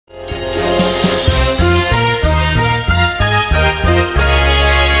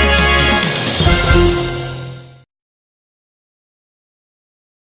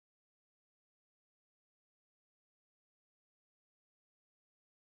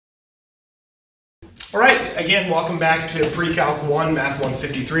All right, again, welcome back to Pre-Calc 1, Math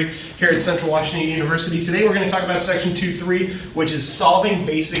 153 here at Central Washington University. Today we're going to talk about Section 2.3, which is solving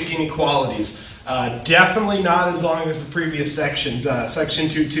basic inequalities. Definitely not as long as the previous section. Section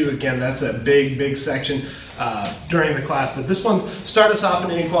 2.2, again, that's a big section during the class. But this one starts us off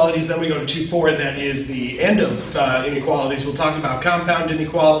in inequalities, then we go to 2.4, and that is the end of inequalities. We'll talk about compound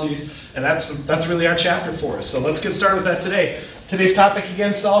inequalities, and that's really our chapter for us. So let's get started with that today. Today's topic,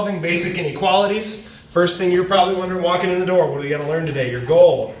 again, solving basic inequalities. First thing you're probably wondering walking in the door, what do we got to learn today? Your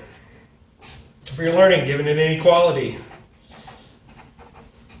goal for your learning, given an inequality.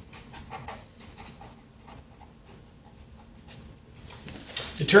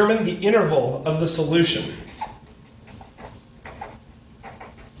 Determine the interval of the solution.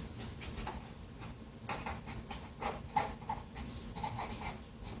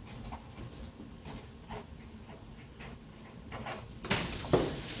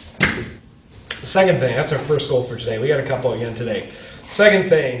 Second thing, that's our first goal for today. We got a couple again today. Second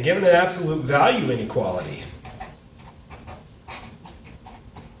thing, given an absolute value inequality.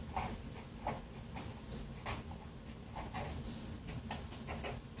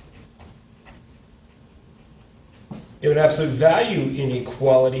 Given an absolute value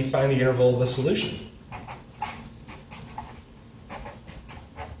inequality, find the interval of the solution.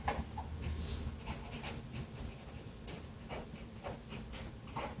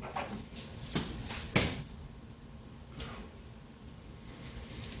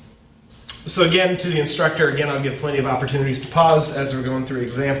 So again, to the instructor, again, I'll give plenty of opportunities to pause as we're going through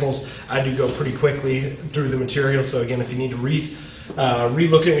examples. I do go pretty quickly through the material, so again, if you need to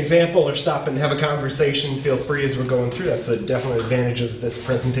re-look at an example or stop and have a conversation, feel free as we're going through. That's a definite advantage of this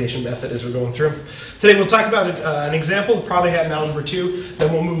presentation method as we're going through. Today we'll talk about an example that probably had in Algebra 2,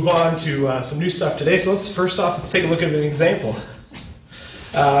 then we'll move on to some new stuff today. So first off, let's take a look at an example.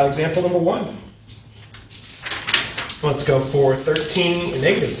 Example number 1. Let's go for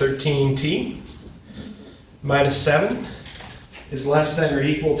negative 13t minus 7 is less than or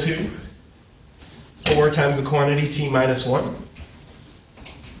equal to 4 times the quantity t minus 1.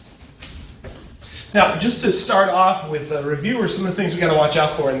 Now, just to start off with a review or some of the things we got to watch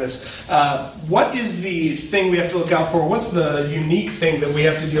out for in this, what is the thing we have to look out for? What's the unique thing that we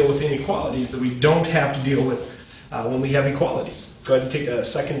have to deal with inequalities that we don't have to deal with when we have equalities? Go ahead and take a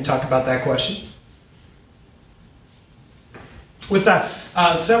second to talk about that question. With that,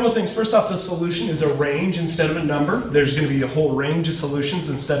 several things. First off, the solution is a range instead of a number. There's going to be a whole range of solutions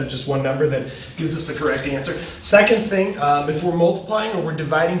instead of just one number that gives us the correct answer. Second thing, if we're multiplying or we're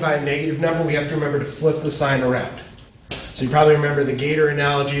dividing by a negative number, we have to remember to flip the sign around. So you probably remember the gator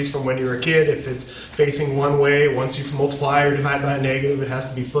analogies from when you were a kid. If it's facing one way, once you multiply or divide by a negative, it has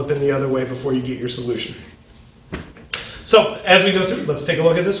to be flipping the other way before you get your solution. So as we go through, let's take a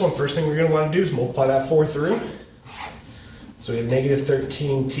look at this one. First thing we're going to want to do is multiply that 4 through. So we have negative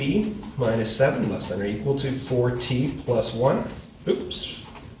 13t minus 7 less than or equal to 4t plus 1,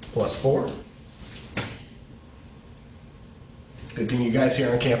 plus 4. Good thing you guys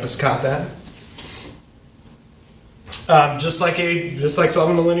here on campus caught that. Just like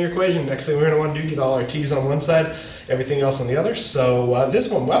solving the linear equation, next thing we're going to want to do, get all our t's on one side, everything else on the other. So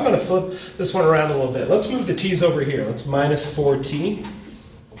this one, I'm going to flip this one around a little bit. Let's move the t's over here. Let's minus 4t.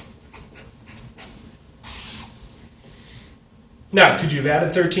 Now, could you have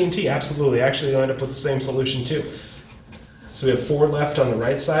added 13t? Absolutely. Actually, you'll end up with the same solution too. So we have 4 left on the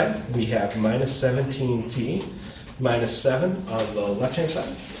right side. We have minus 17t minus 7 on the left-hand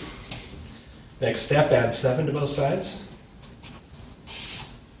side. Next step, add 7 to both sides.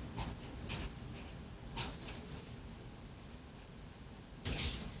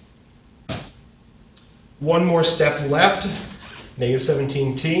 One more step left. Negative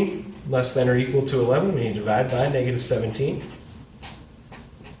 17t less than or equal to 11. We need to divide by negative 17.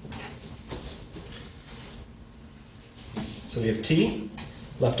 So we have t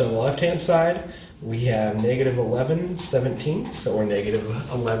left on the left-hand side. We have negative 11 17ths, or negative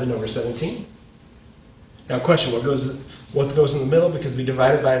 11 over 17. Now question, what goes in the middle? Because we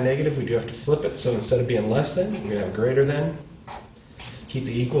divided by a negative, we do have to flip it. So instead of being less than, we're going to have greater than. Keep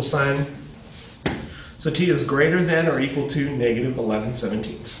the equal sign. So t is greater than or equal to negative 11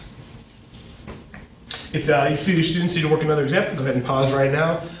 17ths. If you students need to work another example, go ahead and pause right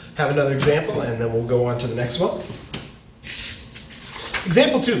now, have another example, and then we'll go on to the next one.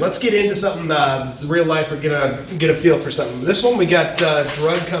 Example 2, let's get into something that's real life or get a feel for something. This one we got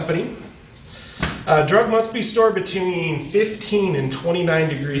drug company. Drug must be stored between 15 and 29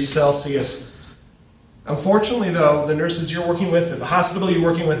 degrees Celsius Unfortunately, though, the nurses you're working with, at the hospital you're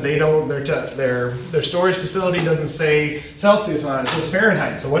working with, they don't. Their storage facility doesn't say Celsius on it; it says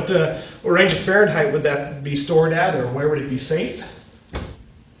Fahrenheit. So, what range of Fahrenheit would that be stored at, or where would it be safe?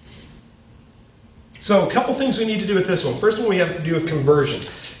 So, a couple things we need to do with this one. First one, we have to do a conversion,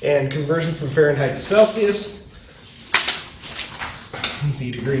 and conversion from Fahrenheit to Celsius.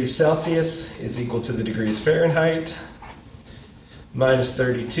 The degrees Celsius is equal to the degrees Fahrenheit minus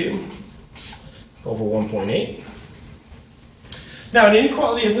 32. Over 1.8. Now, an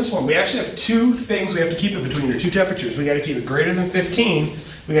inequality of this one, we actually have two things we have to keep it between, or two temperatures. We got to keep it greater than 15.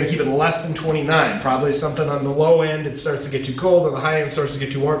 We got to keep it less than 29. Probably something on the low end, it starts to get too cold, and the high end starts to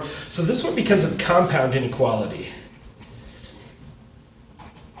get too warm. So this one becomes a compound inequality.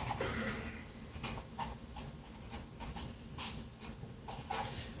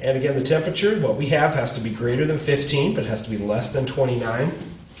 And again, the temperature, what we have has to be greater than 15, but it has to be less than 29.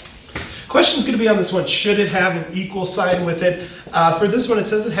 Question's going to be on this one, should it have an equal sign with it? For this one, it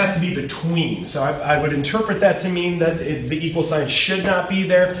says it has to be between. So I would interpret that to mean that the equal sign should not be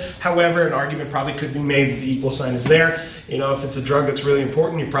there. However, an argument probably could be made that the equal sign is there. You know, if it's a drug that's really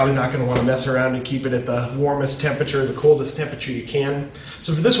important, you're probably not going to want to mess around and keep it at the warmest temperature, the coldest temperature you can.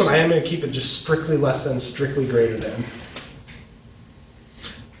 So for this one, I am going to keep it just strictly less than, strictly greater than.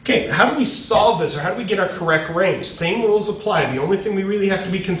 Okay, how do we solve this, or how do we get our correct range? Same rules apply. The only thing we really have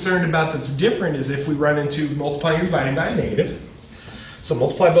to be concerned about that's different is if we run into multiplying or dividing by a negative. So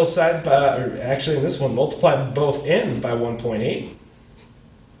multiply both sides by, or actually in this one, multiply both ends by 1.8.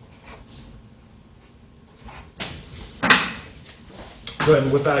 Go ahead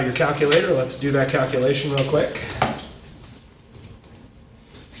and whip out your calculator. Let's do that calculation real quick.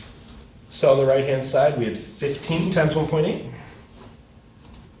 So on the right-hand side, we had 15 times 1.8.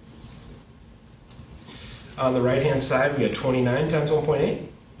 On the right-hand side, we had 29 times 1.8.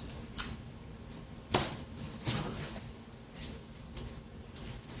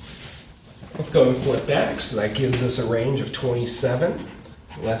 Let's go and flip back. So that gives us a range of 27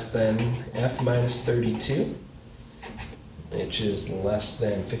 less than f minus 32, which is less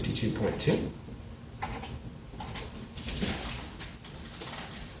than 52.2.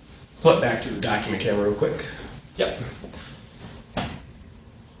 Flip back to the document camera real quick. Yep.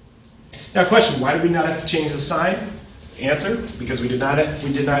 Now, question: why did we not have to change the sign? Answer: because we did not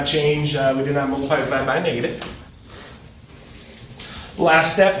change. We did not multiply it by a negative.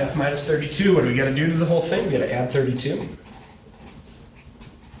 Last step: f minus 32. What do we got to do to the whole thing? We got to add 32.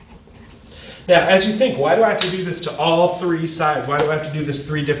 Now, as you think, why do I have to do this to all three sides? Why do I have to do this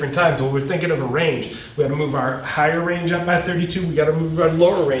 3 different times? Well, we're thinking of a range. We got to move our higher range up by 32. We got to move our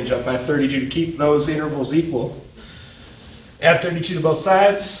lower range up by 32 to keep those intervals equal. Add 32 to both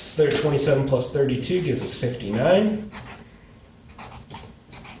sides. There, 27 plus 32 gives us 59.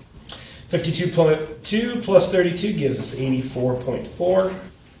 52.2 plus 32 gives us 84.4.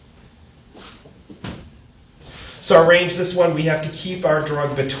 So our range, this one, we have to keep our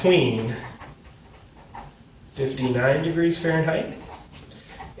drug between 59 degrees Fahrenheit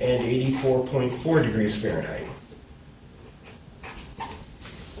and 84.4 degrees Fahrenheit.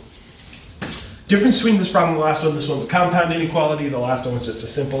 Difference between this problem and the last one: this one's a compound inequality, the last one was just a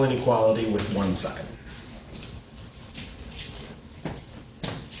simple inequality with one side.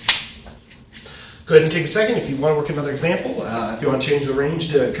 Go ahead and take a second if you want to work another example. If you want to change the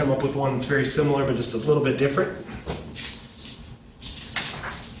range to come up with one that's very similar but just a little bit different.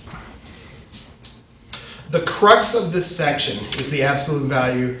 The crux of this section is the absolute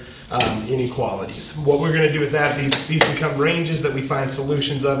value inequalities. What we're going to do with that, these become ranges that we find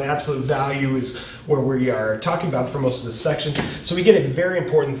solutions of. Absolute value is where we are talking about for most of this section. So we get a very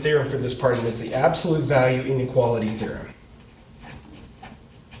important theorem for this part, and it's the absolute value inequality theorem.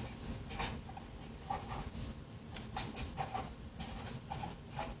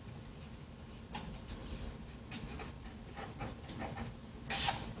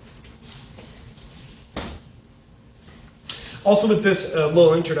 Also with this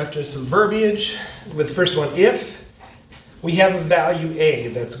little introduction to some verbiage, with the first one, if we have a value a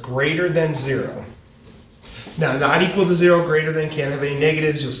that's greater than 0. Now, not equal to 0, greater than, can't have any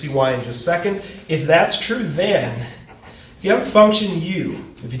negatives. You'll see why in just a second. If that's true, then, if you have a function u,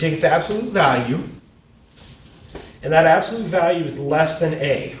 if you take its absolute value, and that absolute value is less than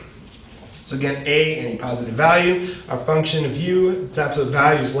a. So again, a, any positive value, our function of u, its absolute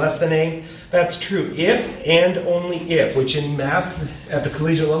value is less than a. That's true if and only if, which in math at the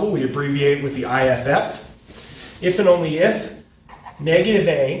collegiate level we abbreviate with the IFF. If and only if, negative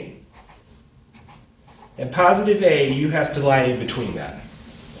a and positive a, u has to lie in between that.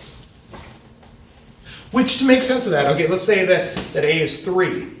 Which, to make sense of that, okay, let's say that a is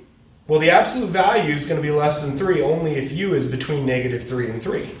 3. Well, the absolute value is going to be less than 3 only if u is between negative 3 and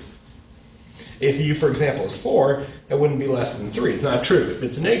 3. If u, for example, is 4, it wouldn't be less than 3. It's not true. If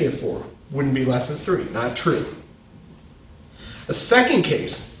it's a negative 4, it wouldn't be less than 3. Not true. A second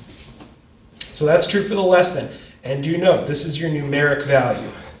case, so that's true for the less than. And do note, this is your numeric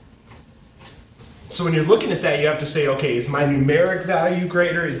value. So when you're looking at that, you have to say, okay, is my numeric value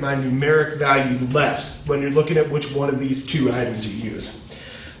greater? Is my numeric value less? When you're looking at which one of these two items you use.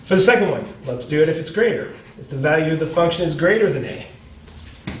 For the second one, let's do it if it's greater. If the value of the function is greater than a.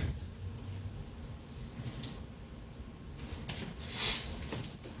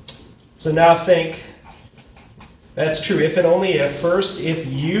 So now think, that's true if and only if. First, if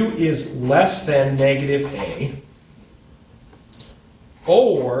u is less than negative a,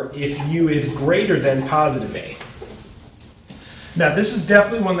 or if u is greater than positive a. Now, this is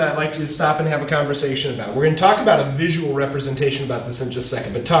definitely one that I'd like to stop and have a conversation about. We're going to talk about a visual representation about this in just a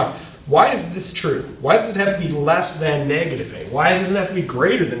second, but why is this true? Why does it have to be less than negative a? Why doesn't it have to be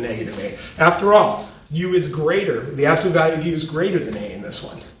greater than negative a? After all, u is greater, the absolute value of u is greater than a in this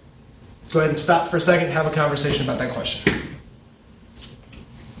one. Go ahead and stop for a second and have a conversation about that question.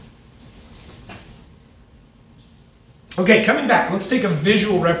 Okay, coming back, let's take a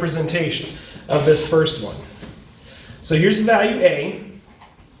visual representation of this first one. So here's the value a,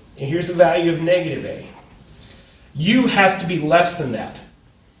 and here's the value of negative a. U has to be less than that.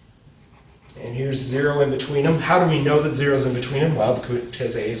 And here's 0 in between them. How do we know that 0 is in between them? Well,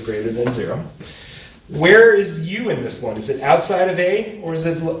 because a is greater than 0. Where is u in this one? Is it outside of a, or is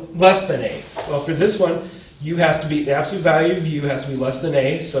it less than a? Well, for this one, u has to be, the absolute value of u has to be less than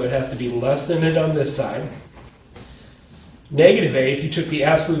a, so it has to be less than it on this side. Negative a, if you took the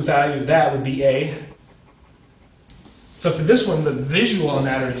absolute value of that, would be a. So for this one, the visual on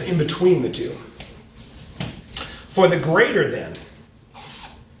that, it's in between the two. For the greater than,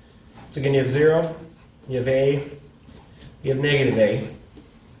 so again, you have 0, you have a, you have negative a.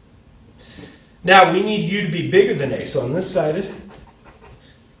 Now, we need u to be bigger than a. So on this side,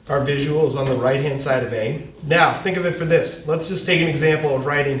 our visual is on the right-hand side of a. Now, think of it for this. Let's just take an example of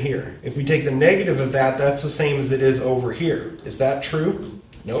right in here. If we take the negative of that, that's the same as it is over here. Is that true?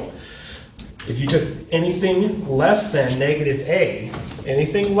 Nope. If you took anything less than negative a,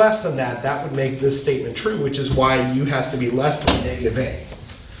 anything less than that, that would make this statement true, which is why u has to be less than negative a.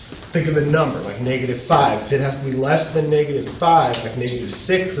 Think of a number, like negative 5. If it has to be less than negative 5, like negative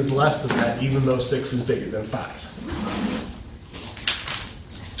 6 is less than that, even though 6 is bigger than 5.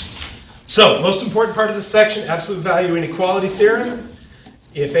 So, most important part of this section, absolute value inequality theorem.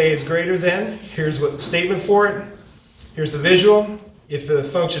 If a is greater than, here's what the statement for it. Here's the visual. If the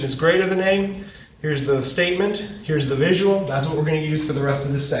function is greater than a, here's the statement. Here's the visual. That's what we're going to use for the rest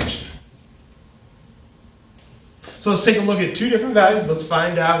of this section. So let's take a look at two different values. Let's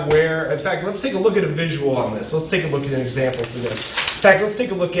find out where, in fact, let's take a look at a visual on this. Let's take a look at an example for this. In fact, let's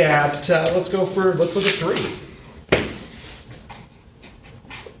take a look at, let's look at 3.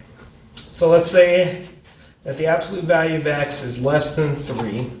 So let's say that the absolute value of x is less than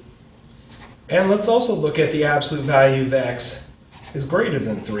 3. And let's also look at the absolute value of x is greater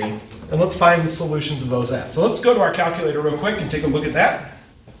than 3. And let's find the solutions of those at. So let's go to our calculator real quick and take a look at that.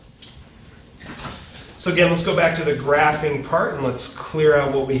 So again, let's go back to the graphing part and let's clear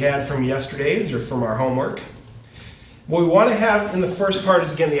out what we had from yesterday's or from our homework. What we want to have in the first part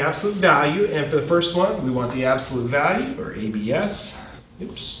is, again, the absolute value. And for the first one, we want the absolute value, or ABS.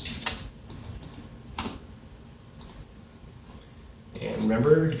 Oops. And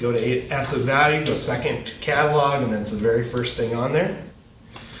remember, to go to absolute value, go second to catalog, and then it's the very first thing on there.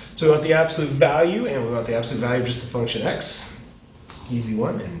 So we want the absolute value, and we want the absolute value of just the function x. Easy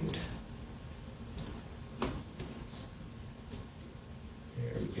one. And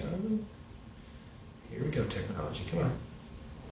here we go, technology, come on.